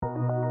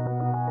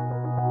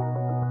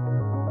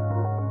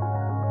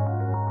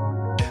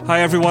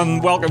Hi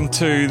everyone, welcome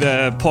to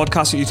the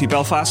podcast at UT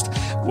Belfast.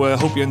 We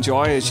hope you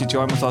enjoy as you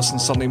join with us on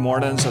Sunday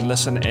mornings and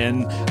listen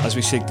in as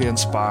we seek to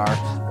inspire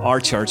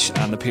our church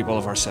and the people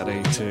of our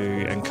city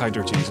to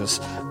encounter Jesus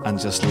and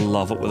just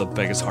love it with the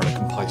biggest heart of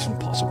compassion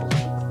possible.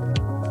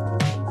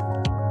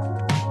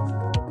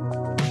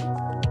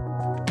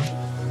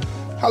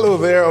 Hello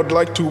there, I'd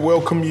like to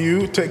welcome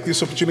you, take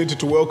this opportunity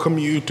to welcome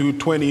you to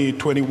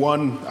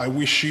 2021. I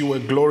wish you a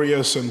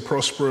glorious and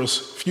prosperous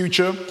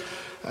future,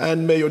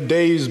 and may your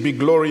days be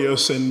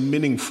glorious and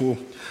meaningful.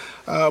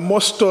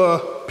 Most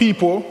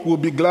people will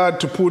be glad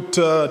to put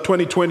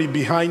 2020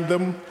 behind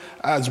them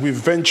as we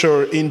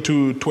venture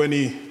into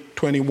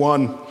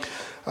 2021.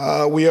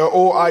 We are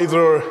all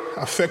either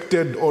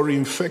affected or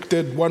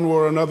infected one way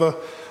or another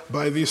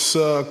by this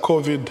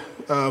COVID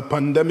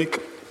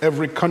pandemic.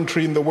 Every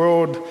country in the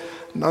world,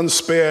 none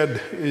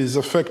spared, is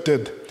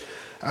affected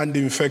and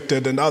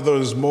infected, and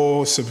others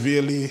more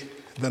severely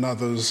than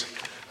others,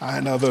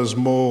 and others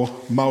more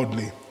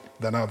mildly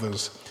than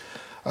others.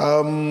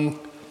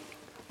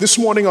 This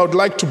morning I would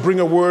like to bring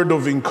a word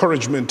of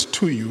encouragement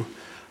to you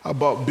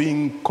about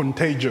being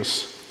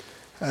contagious.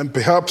 And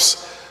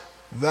perhaps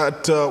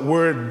that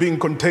word, being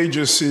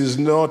contagious, is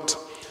not,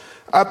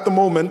 at the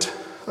moment,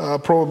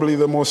 probably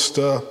the most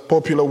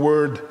popular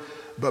word,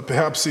 but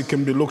perhaps it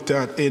can be looked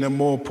at in a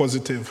more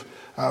positive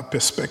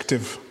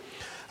perspective.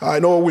 I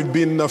know we've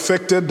been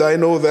affected. I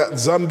know that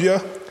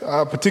Zambia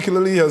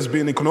particularly has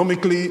been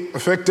economically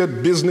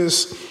affected.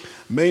 Business,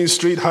 Main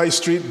Street, High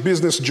Street,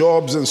 business,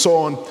 jobs, and so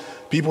on.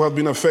 People have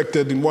been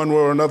affected in one way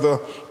or another.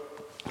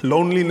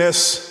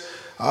 Loneliness,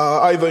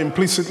 either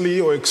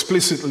implicitly or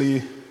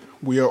explicitly,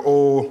 we are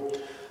all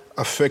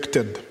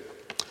affected.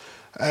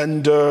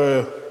 And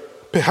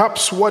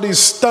perhaps what is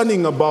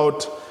stunning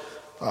about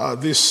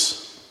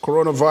this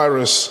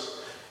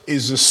coronavirus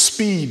is the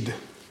speed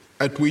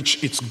at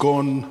which it's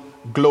gone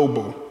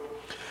global.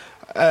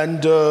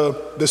 And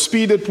the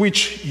speed at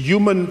which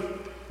human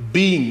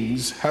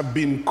beings have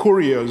been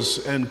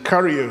couriers and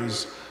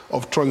carriers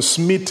of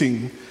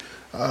transmitting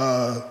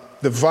the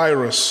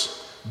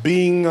virus,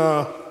 being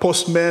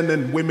postmen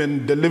and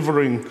women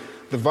delivering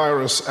the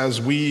virus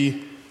as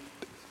we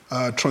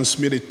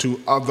transmit it to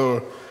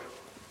other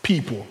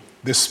people.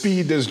 The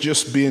speed has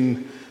just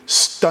been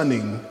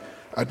stunning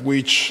at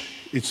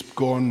which it's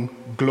gone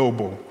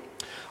global.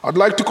 I'd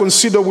like to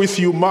consider with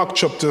you Mark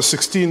chapter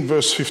 16,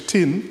 verse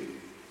 15.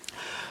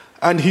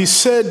 And he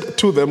said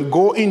to them,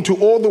 "Go into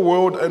all the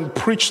world and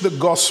preach the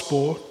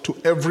gospel to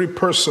every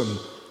person.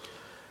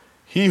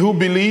 He who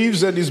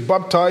believes and is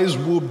baptized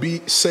will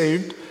be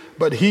saved,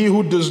 but he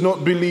who does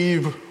not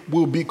believe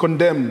will be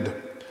condemned.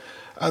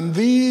 And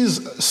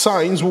these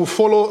signs will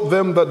follow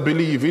them that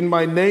believe. In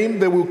my name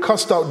they will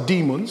cast out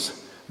demons,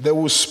 they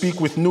will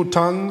speak with new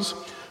tongues,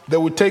 they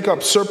will take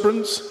up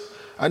serpents,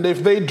 and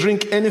if they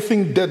drink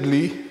anything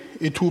deadly,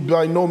 it will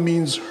by no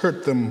means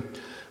hurt them.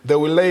 They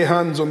will lay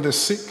hands on the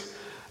sick,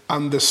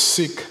 and the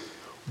sick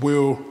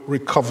will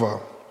recover."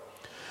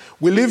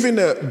 We live in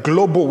a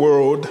global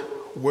world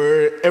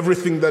where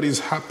everything that is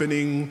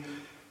happening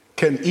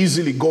can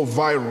easily go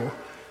viral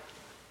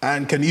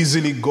and can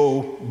easily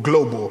go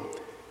global.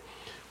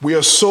 We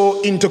are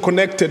so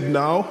interconnected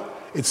now.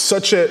 It's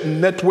such a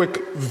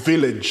network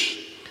village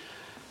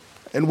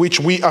in which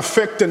we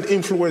affect and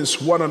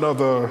influence one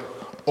another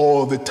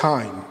all the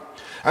time.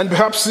 And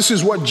perhaps this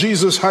is what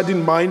Jesus had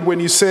in mind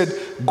when he said,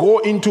 "Go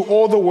into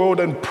all the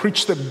world and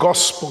preach the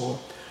gospel."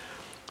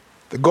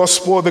 The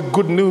gospel, the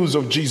good news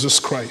of Jesus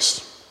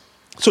Christ.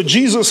 So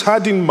Jesus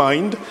had in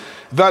mind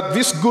that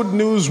this good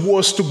news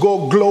was to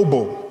go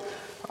global.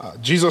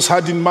 Jesus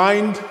had in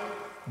mind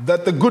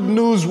that the good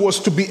news was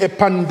to be a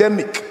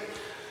pandemic.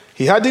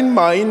 He had in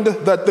mind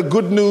that the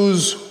good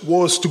news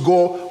was to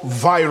go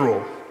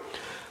viral.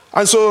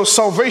 And so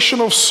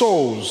salvation of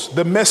souls,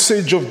 the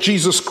message of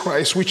Jesus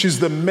Christ, which is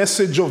the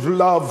message of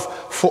love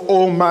for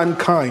all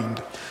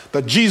mankind,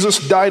 that Jesus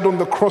died on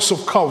the cross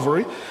of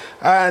Calvary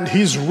and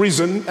he's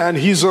risen and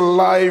he's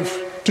alive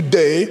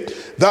today,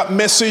 that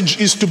message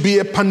is to be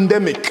a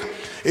pandemic.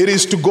 It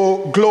is to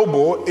go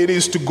global, it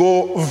is to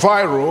go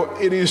viral,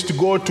 it is to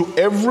go to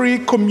every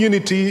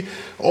community,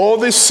 all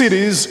the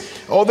cities,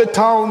 all the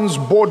towns,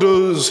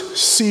 borders,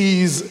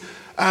 seas,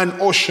 and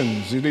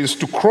oceans. It is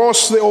to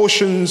cross the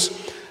oceans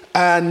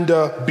and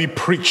be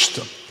preached.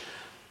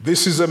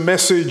 This is a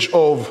message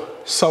of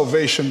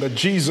salvation, that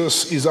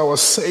Jesus is our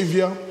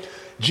Savior,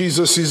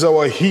 Jesus is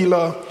our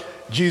healer,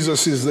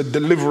 Jesus is the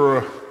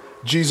deliverer,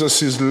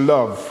 Jesus is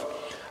love.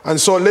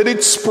 And so let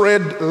it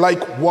spread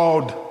like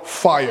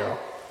wildfire.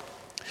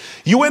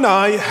 You and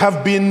I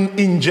have been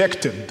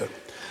injected.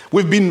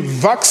 We've been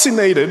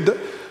vaccinated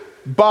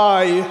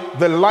by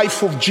the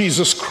life of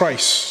Jesus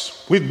Christ.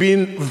 We've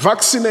been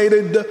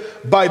vaccinated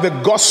by the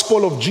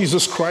gospel of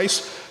Jesus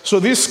Christ. So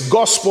this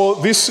gospel,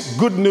 this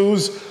good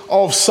news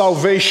of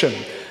salvation,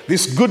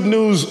 this good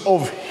news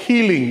of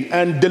healing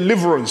and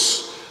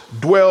deliverance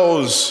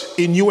dwells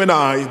in you and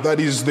I, that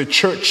is the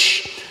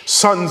church.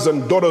 Sons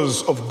and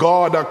daughters of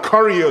God are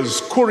couriers,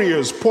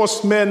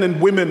 postmen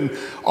and women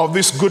of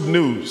this good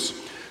news.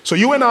 So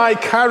you and I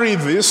carry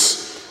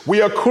this.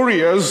 We are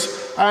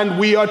couriers, and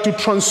we are to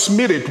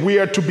transmit it. We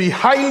are to be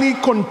highly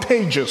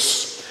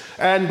contagious,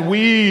 and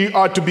we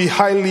are to be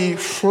highly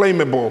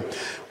flammable.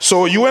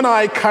 So you and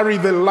I carry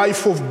the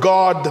life of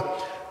God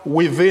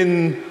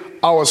within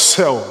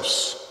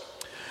ourselves.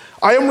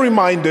 I am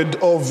reminded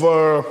of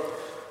a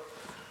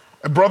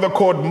brother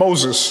called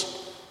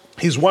Moses.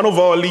 He's one of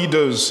our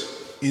leaders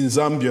in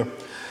Zambia.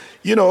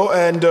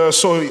 And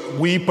so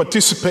we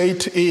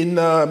participate in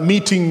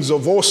meetings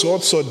of all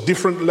sorts or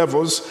different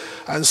levels,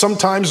 and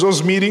sometimes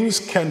those meetings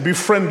can be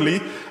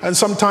friendly and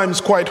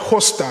sometimes quite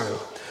hostile.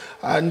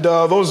 And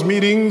those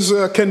meetings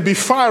can be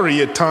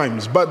fiery at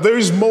times. But there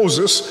is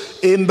Moses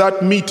in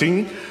that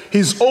meeting.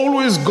 He's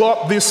always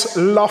got this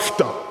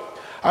laughter.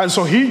 And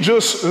so he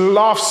just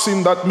laughs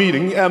in that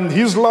meeting, and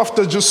his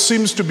laughter just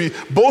seems to be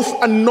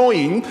both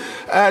annoying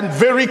and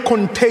very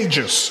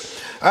contagious.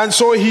 And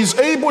so he's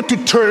able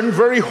to turn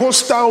very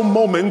hostile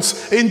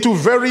moments into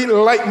very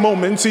light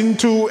moments,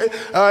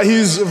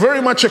 he's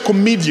very much a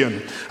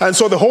comedian. And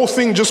so the whole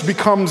thing just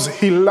becomes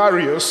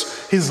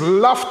hilarious. His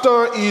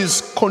laughter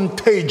is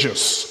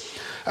contagious.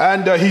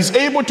 And he's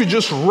able to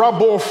just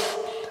rub off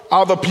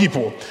other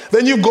people.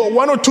 Then you've got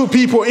one or two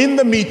people in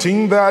the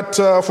meeting that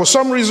for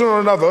some reason or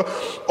another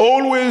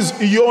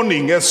always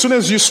yawning. As soon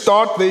as you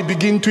start, they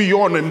begin to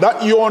yawn, and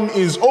that yawn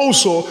is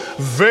also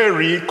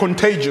very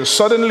contagious.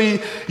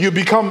 Suddenly you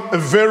become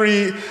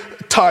very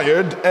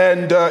tired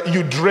and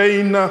you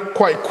drain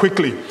quite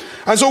quickly.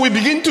 And so we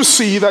begin to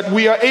see that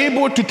we are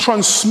able to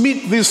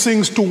transmit these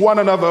things to one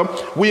another.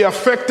 We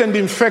affect and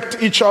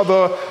infect each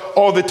other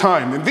all the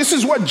time. And this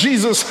is what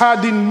Jesus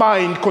had in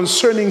mind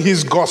concerning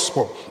his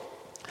gospel.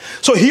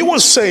 So he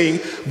was saying,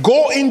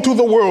 go into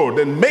the world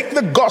and make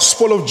the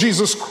gospel of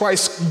Jesus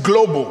Christ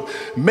global.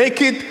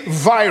 Make it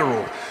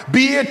viral.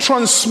 Be a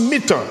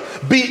transmitter.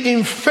 Be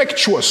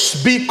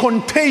infectious. Be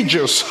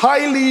contagious,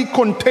 highly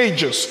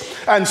contagious,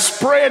 and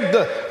spread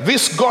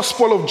this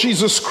gospel of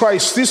Jesus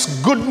Christ,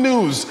 this good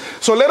news.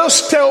 So let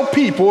us tell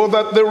people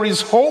that there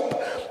is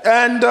hope,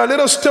 and let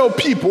us tell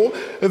people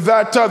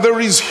that there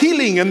is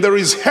healing and there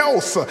is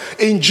health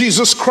in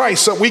Jesus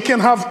Christ, that we can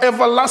have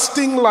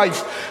everlasting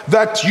life,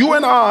 that you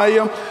and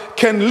I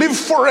can live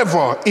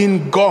forever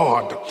in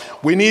God.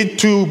 We need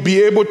to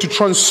be able to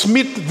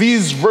transmit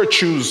these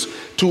virtues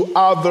to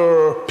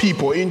other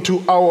people,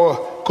 into our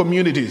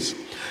communities.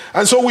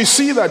 And so we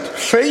see that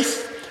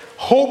faith,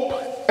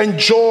 hope, and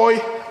joy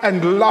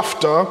and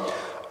laughter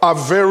are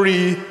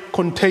very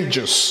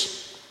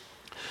contagious.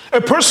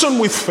 A person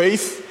with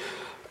faith,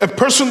 a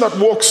person that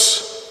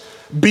walks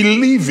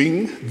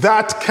believing,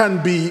 that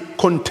can be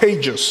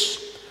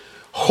contagious.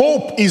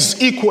 Hope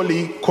is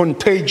equally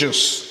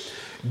contagious.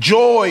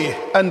 Joy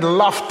and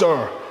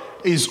laughter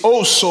is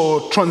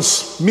also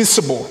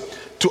transmissible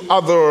to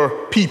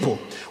other people.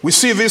 We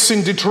see this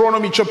in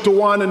Deuteronomy chapter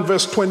 1 and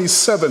verse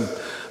 27.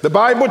 The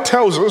Bible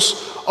tells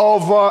us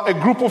of a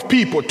group of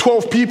people,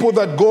 12 people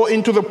that go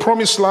into the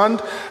promised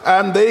land,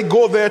 and they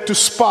go there to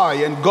spy.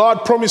 And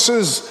God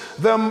promises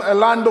them a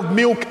land of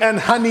milk and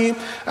honey,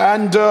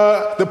 and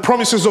the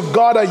promises of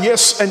God are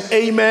yes and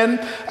amen.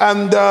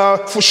 And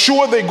for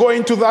sure they go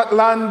into that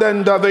land,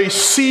 and they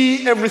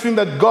see everything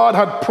that God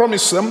had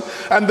promised them,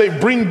 and they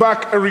bring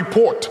back a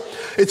report.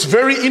 It's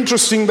very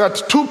interesting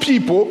that two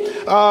people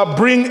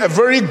bring a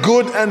very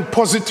good and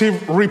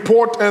positive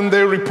report, and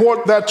they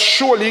report that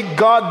surely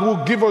God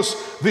will give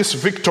us this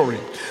victory.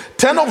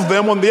 10 of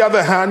them, on the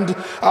other hand,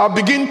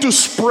 begin to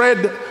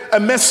spread a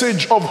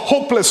message of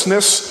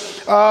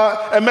hopelessness,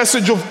 a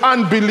message of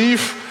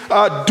unbelief,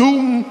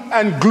 doom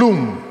and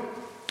gloom.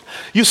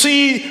 You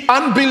see,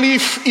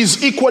 unbelief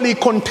is equally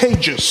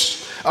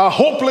contagious.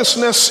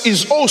 Hopelessness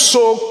is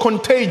also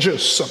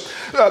contagious.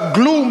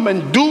 Gloom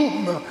and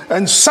doom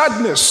and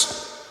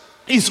sadness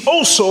is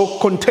also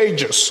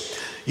contagious.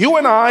 You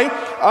and I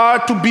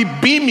are to be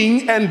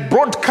beaming and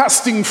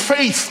broadcasting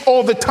faith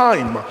all the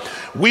time.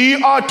 We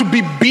are to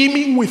be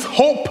beaming with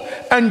hope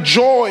and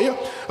joy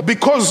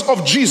because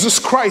of Jesus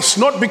Christ,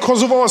 not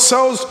because of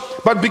ourselves,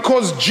 but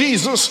because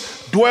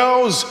Jesus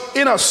dwells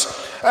in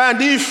us.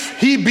 And if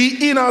he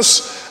be in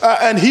us,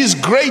 and he's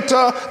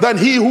greater than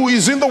he who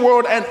is in the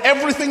world, and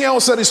everything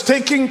else that is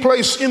taking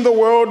place in the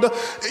world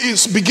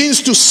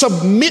begins to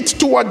submit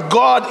to what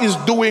God is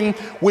doing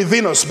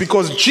within us,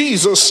 because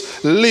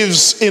Jesus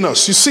lives in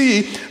us. You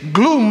see,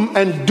 gloom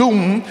and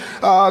doom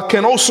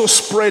can also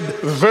spread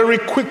very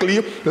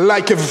quickly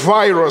like a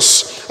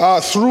virus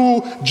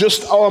through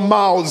just our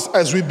mouths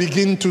as we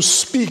begin to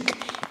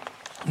speak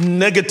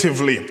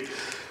negatively.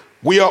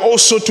 We are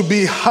also to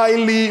be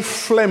highly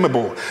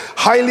flammable,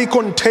 highly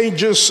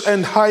contagious,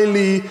 and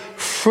highly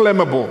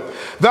flammable.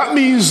 That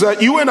means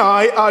that you and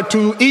I are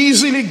to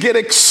easily get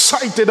excited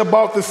excited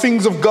about the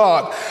things of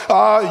God.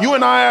 You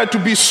and I are to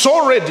be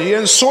so ready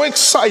and so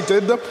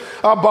excited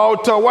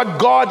about what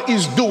God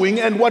is doing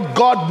and what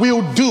God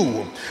will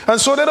do.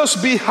 And so let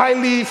us be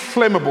highly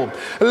flammable.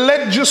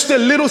 Let just a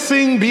little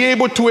thing be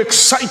able to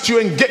excite you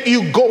and get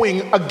you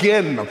going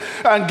again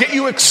and get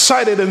you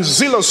excited and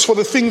zealous for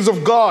the things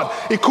of God.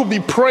 It could be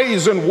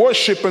praise and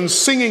worship and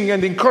singing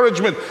and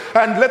encouragement,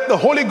 and let the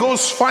Holy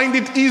Ghost find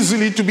it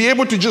easily to be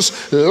able to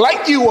just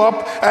light you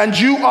up, and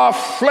you are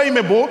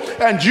flammable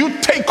and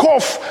you take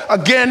off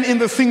again in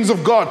the things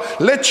of God.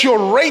 Let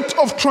your rate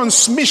of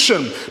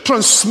transmitting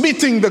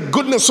the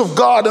goodness of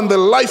God and the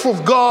life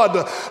of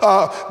God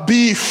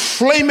be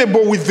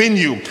flammable within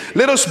you.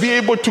 Let us be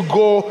able to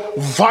go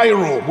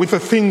viral with the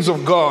things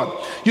of God.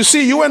 You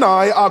see, you and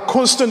I are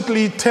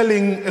constantly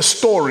telling a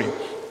story.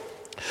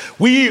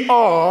 We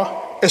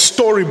are a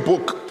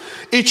storybook.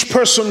 Each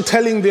person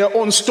telling their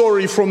own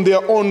story from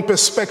their own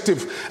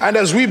perspective. And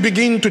as we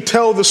begin to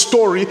tell the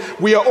story,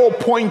 we are all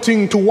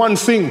pointing to one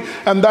thing,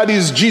 and that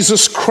is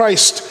Jesus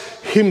Christ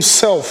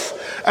himself.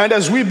 And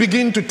as we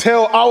begin to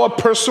tell our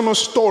personal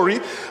story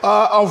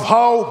of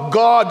how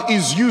God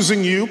is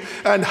using you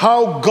and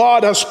how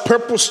God has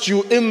purposed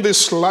you in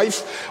this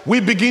life, we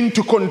begin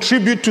to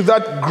contribute to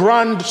that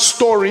grand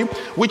story,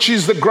 which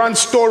is the grand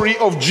story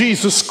of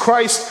Jesus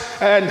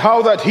Christ and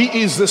how that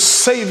he is the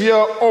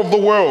Savior of the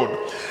world.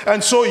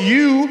 And so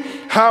you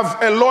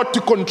have a lot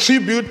to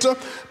contribute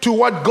to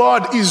what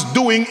God is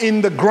doing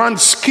in the grand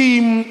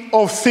scheme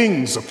of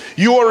things.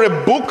 You are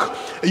a book,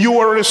 you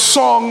are a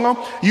song,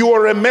 you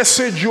are a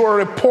message, you are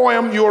a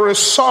poem, you are a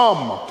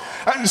psalm.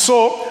 And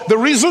so the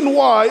reason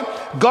why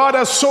God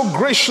has so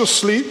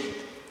graciously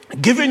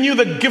given you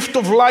the gift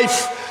of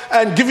life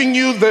and giving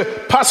you the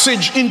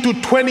passage into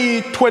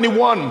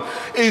 2021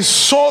 is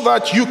so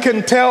that you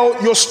can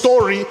tell your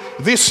story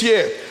this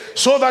year.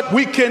 So that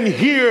we can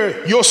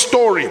hear your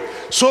story,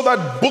 so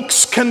that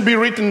books can be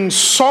written,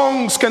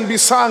 songs can be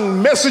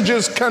sung,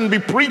 messages can be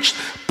preached,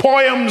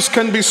 poems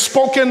can be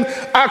spoken,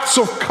 acts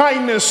of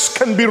kindness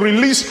can be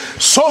released.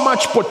 So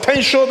much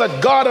potential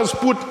that God has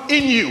put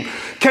in you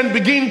can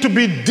begin to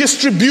be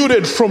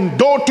distributed from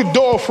door to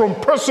door, from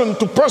person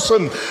to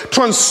person,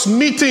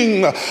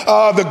 transmitting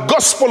the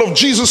gospel of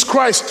Jesus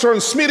Christ,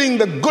 transmitting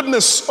the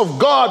goodness of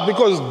God,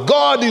 because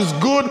God is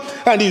good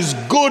and is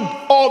good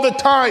all the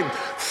time.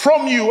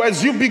 From you,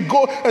 as you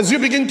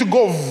begin to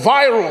go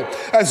viral,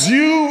 as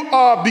you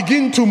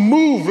begin to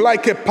move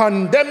like a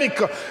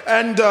pandemic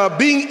and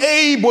being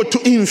able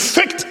to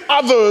infect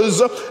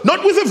others,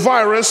 not with a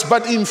virus,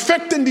 but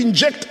infect and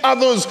inject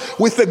others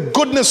with the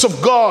goodness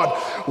of God.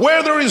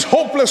 Where there is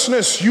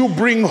hopelessness, you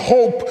bring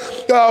hope.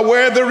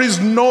 Where there is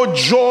no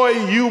joy,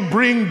 you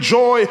bring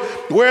joy.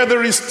 Where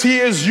there is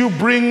tears, you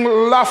bring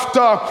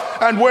laughter.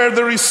 And where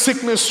there is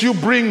sickness, you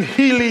bring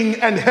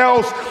healing and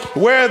health.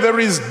 Where there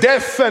is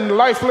death and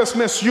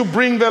lifelessness, you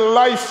bring the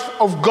life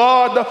of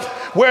God.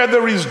 Where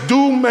there is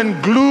doom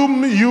and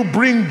gloom, you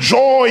bring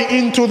joy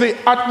into the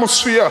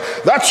atmosphere.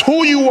 That's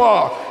who you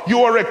are.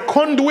 You are a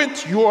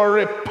conduit, you are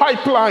a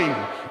pipeline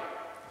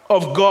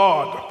of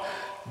God,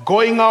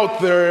 going out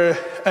there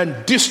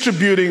and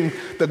distributing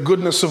the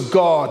goodness of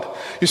God.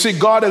 You see,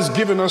 God has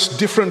given us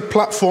different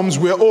platforms.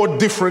 We're all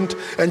different,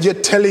 and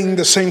yet telling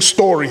the same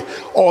story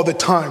all the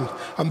time.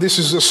 And this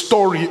is a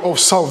story of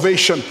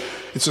salvation.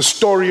 It's a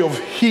story of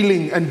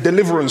healing and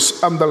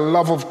deliverance and the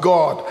love of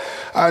God.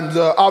 And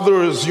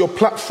others, your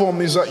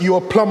platform is that you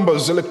are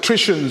plumbers,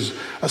 electricians.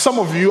 Some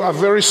of you are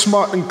very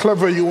smart and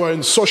clever. You are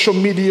in social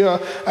media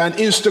and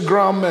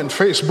Instagram and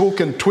Facebook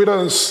and Twitter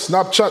and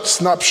Snapchat,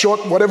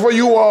 Snapshot, whatever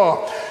you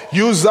are.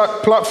 Use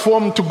that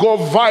platform to go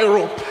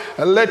viral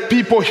and let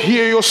people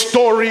hear your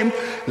story.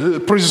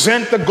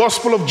 Present the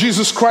gospel of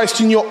Jesus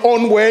Christ in your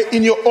own way,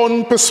 in your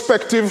own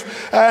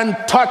perspective, and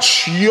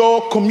touch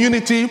your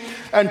community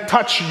and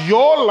touch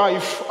your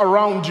life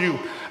around you.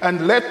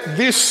 And let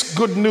this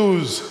good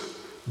news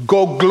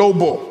go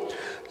global.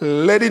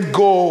 Let it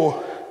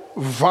go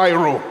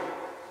viral.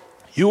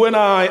 You and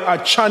I are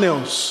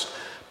channels,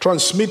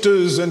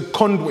 transmitters, and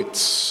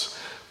conduits,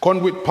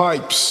 conduit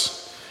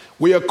pipes.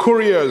 We are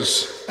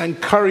couriers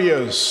and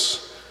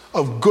carriers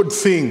of good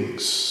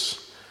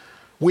things.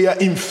 We are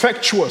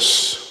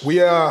infectious. We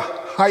are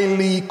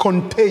highly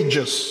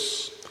contagious.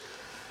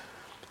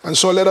 And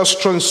so let us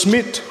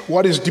transmit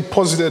what is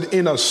deposited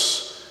in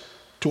us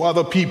to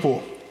other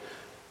people,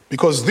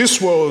 because this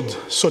world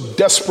so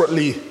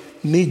desperately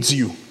needs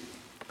you.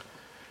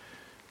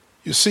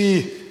 You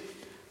see,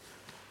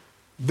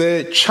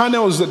 the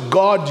channels that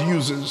God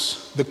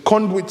uses, the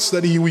conduits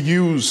that he will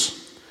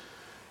use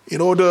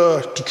in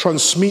order to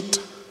transmit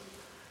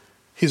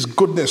his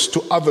goodness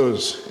to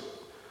others,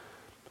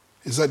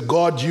 is that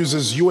God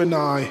uses you and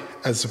I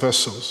as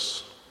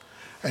vessels.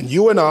 And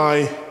you and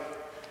I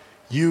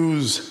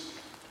use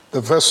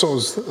the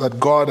vessels that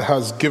God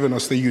has given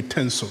us, the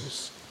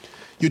utensils.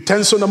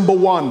 Utensil number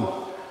one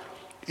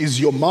is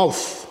your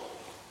mouth.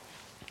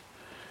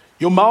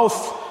 Your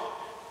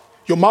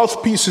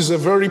mouthpiece is a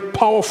very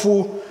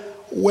powerful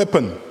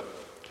weapon.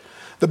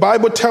 The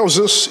Bible tells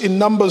us in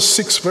Numbers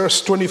 6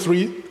 verse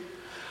 23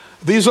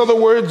 These are the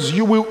words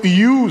you will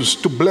use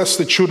to bless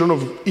the children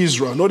of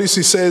Israel. Notice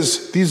he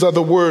says, these are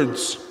the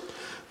words.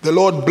 The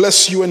Lord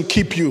bless you and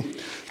keep you.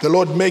 The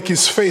Lord make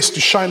his face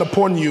to shine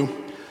upon you.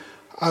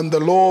 And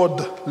the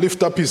Lord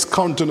lift up his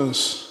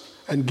countenance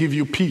and give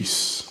you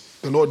peace.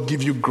 The Lord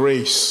give you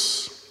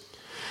grace.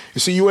 You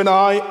see, you and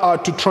I are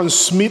to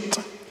transmit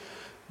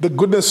the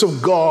goodness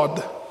of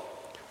God.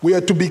 We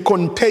are to be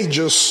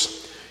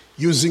contagious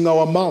using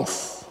our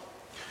mouth.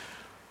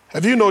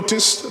 Have you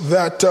noticed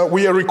that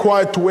we are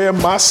required to wear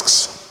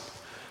masks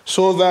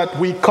so that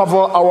we cover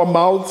our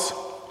mouths?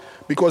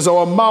 Because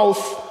our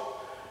mouth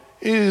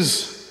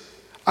is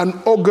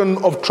an organ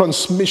of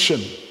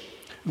transmission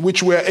in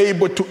which we are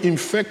able to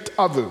infect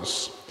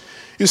others.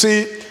 You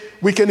see,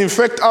 we can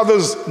infect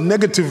others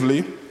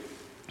negatively,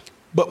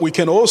 but we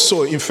can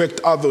also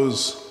infect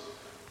others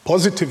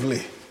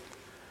positively.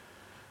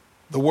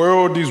 The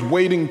world is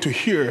waiting to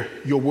hear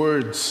your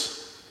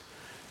words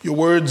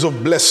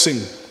of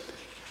blessing,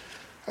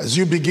 as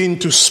you begin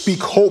to speak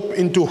hope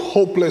into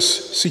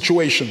hopeless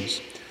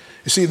situations.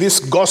 You see, this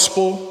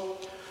gospel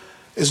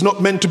is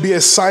not meant to be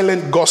a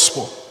silent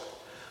gospel.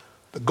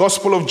 The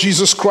gospel of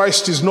Jesus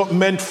Christ is not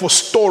meant for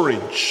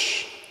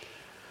storage.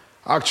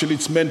 Actually,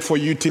 it's meant for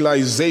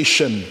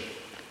utilization.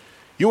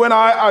 You and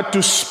I are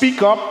to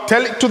speak up,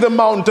 tell it to the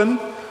mountain,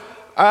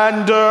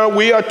 and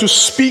we are to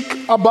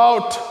speak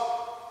about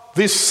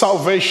this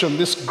salvation,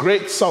 this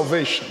great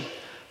salvation,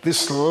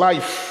 this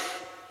life.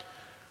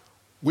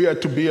 We are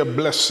to be a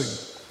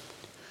blessing.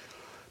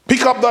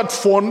 Pick up that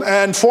phone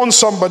and phone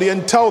somebody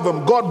and tell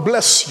them, God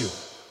bless you.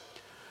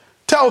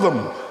 Tell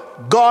them,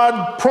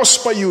 God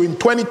prosper you in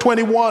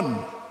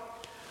 2021.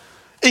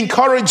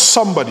 Encourage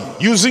somebody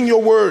using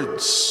your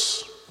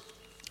words.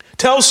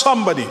 Tell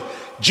somebody,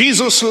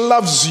 Jesus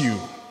loves you.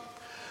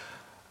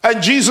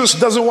 And Jesus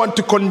doesn't want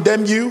to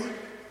condemn you.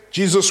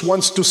 Jesus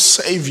wants to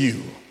save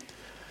you.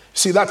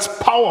 See, that's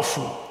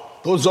powerful.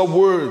 Those are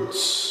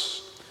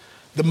words.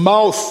 The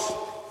mouth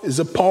is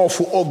a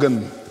powerful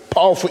organ,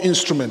 powerful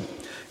instrument.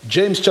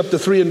 James chapter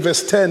 3 and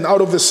verse 10,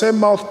 out of the same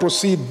mouth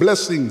proceed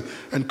blessing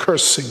and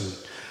cursing.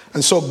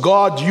 And so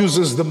God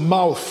uses the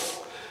mouth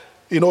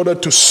in order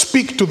to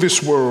speak to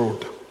this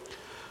world.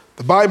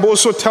 The Bible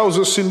also tells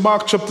us in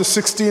Mark chapter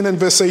 16 and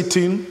verse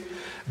 18,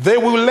 they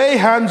will lay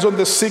hands on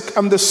the sick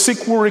and the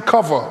sick will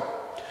recover.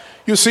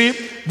 You see,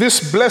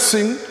 this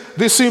blessing,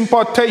 this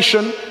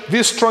impartation,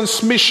 this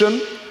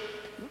transmission,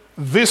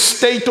 this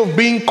state of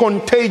being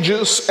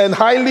contagious and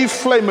highly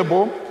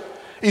flammable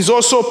is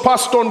also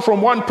passed on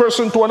from one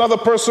person to another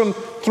person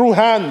through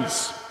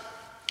hands.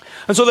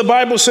 And so the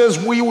Bible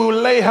says we will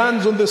lay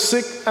hands on the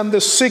sick and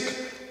the sick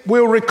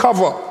will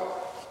recover.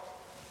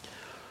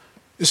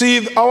 You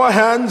see, our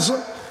hands,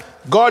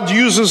 God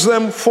uses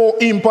them for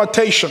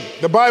impartation.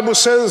 The Bible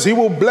says he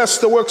will bless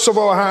the works of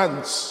our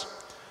hands.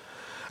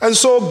 And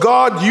so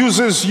God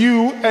uses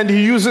you and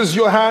he uses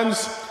your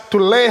hands to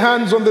lay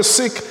hands on the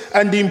sick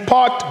and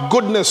impart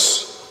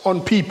goodness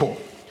on people.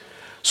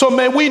 So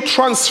may we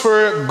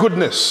transfer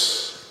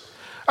goodness.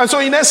 And so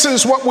in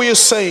essence, what we are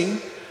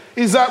saying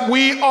is that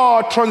we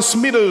are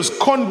transmitters,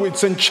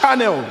 conduits, and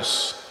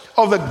channels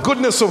of the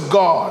goodness of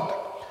God,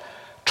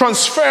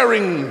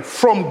 transferring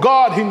from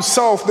God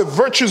himself the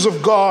virtues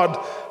of God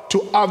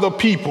to other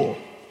people.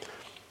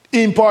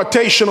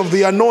 Impartation of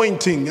the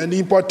anointing and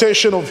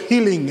impartation of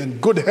healing and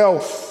good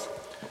health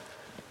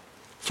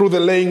through the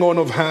laying on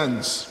of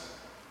hands.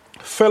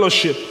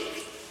 Fellowship.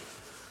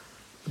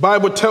 The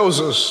Bible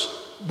tells us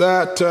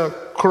that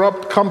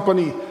corrupt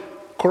company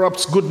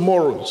corrupts good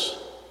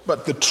morals.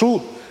 But the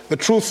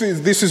truth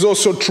is, this is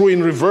also true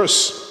in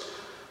reverse.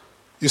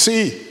 You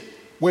see,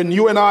 when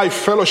you and I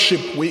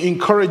fellowship, we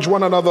encourage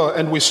one another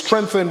and we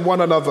strengthen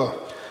one another.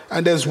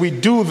 And as we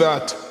do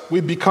that,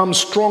 we become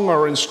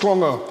stronger and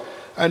stronger,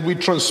 and we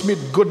transmit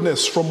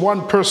goodness from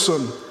one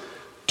person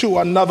to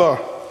another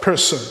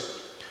person.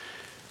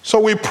 So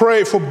we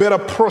pray for better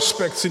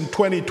prospects in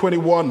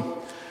 2021.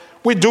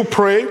 We do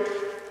pray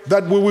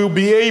that we will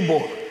be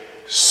able,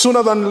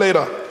 sooner than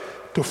later,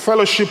 to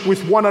fellowship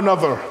with one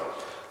another,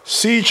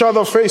 see each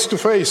other face to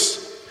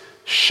face,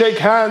 shake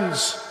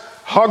hands,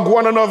 hug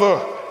one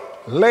another,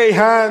 lay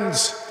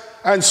hands,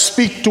 and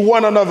speak to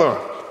one another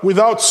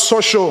without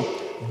social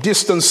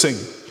distancing.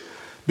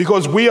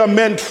 Because we are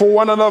meant for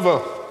one another,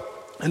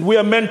 and we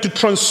are meant to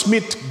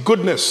transmit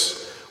goodness.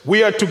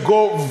 We are to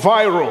go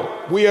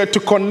viral. We are to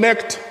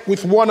connect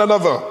with one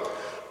another.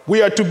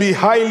 We are to be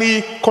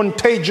highly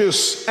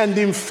contagious and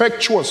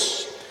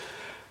infectious.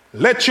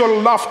 Let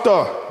your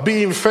laughter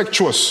be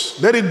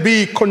infectious. Let it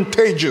be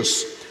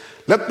contagious.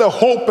 Let the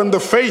hope and the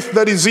faith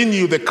that is in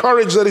you, the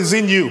courage that is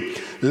in you,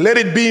 let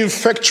it be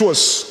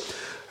infectious.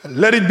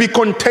 Let it be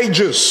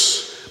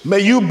contagious. May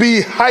you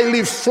be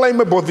highly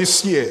flammable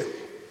this year.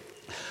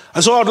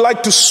 And so I'd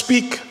like to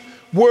speak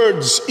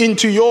words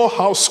into your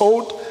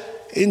household,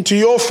 into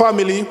your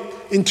family,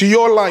 into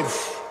your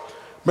life.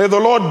 May the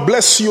Lord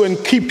bless you and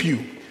keep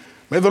you.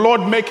 May the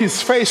Lord make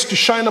his face to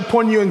shine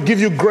upon you and give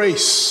you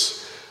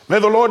grace. May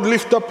the Lord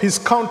lift up his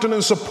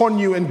countenance upon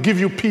you and give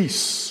you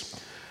peace.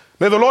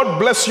 May the Lord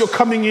bless your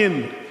coming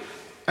in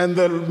and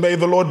may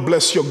the Lord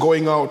bless your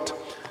going out.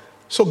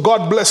 So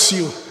God bless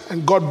you,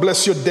 and God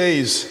bless your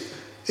days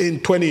in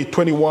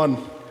 2021.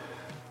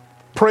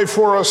 Pray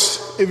for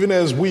us even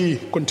as we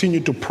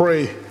continue to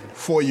pray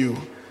for you.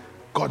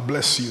 God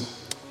bless you.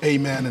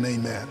 Amen and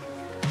amen.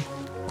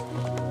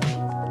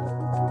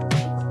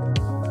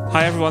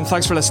 Hi everyone,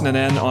 thanks for listening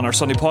in on our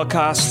Sunday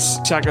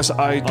podcasts. Check us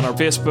out on our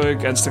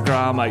Facebook,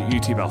 Instagram at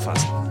UT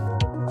Belfast.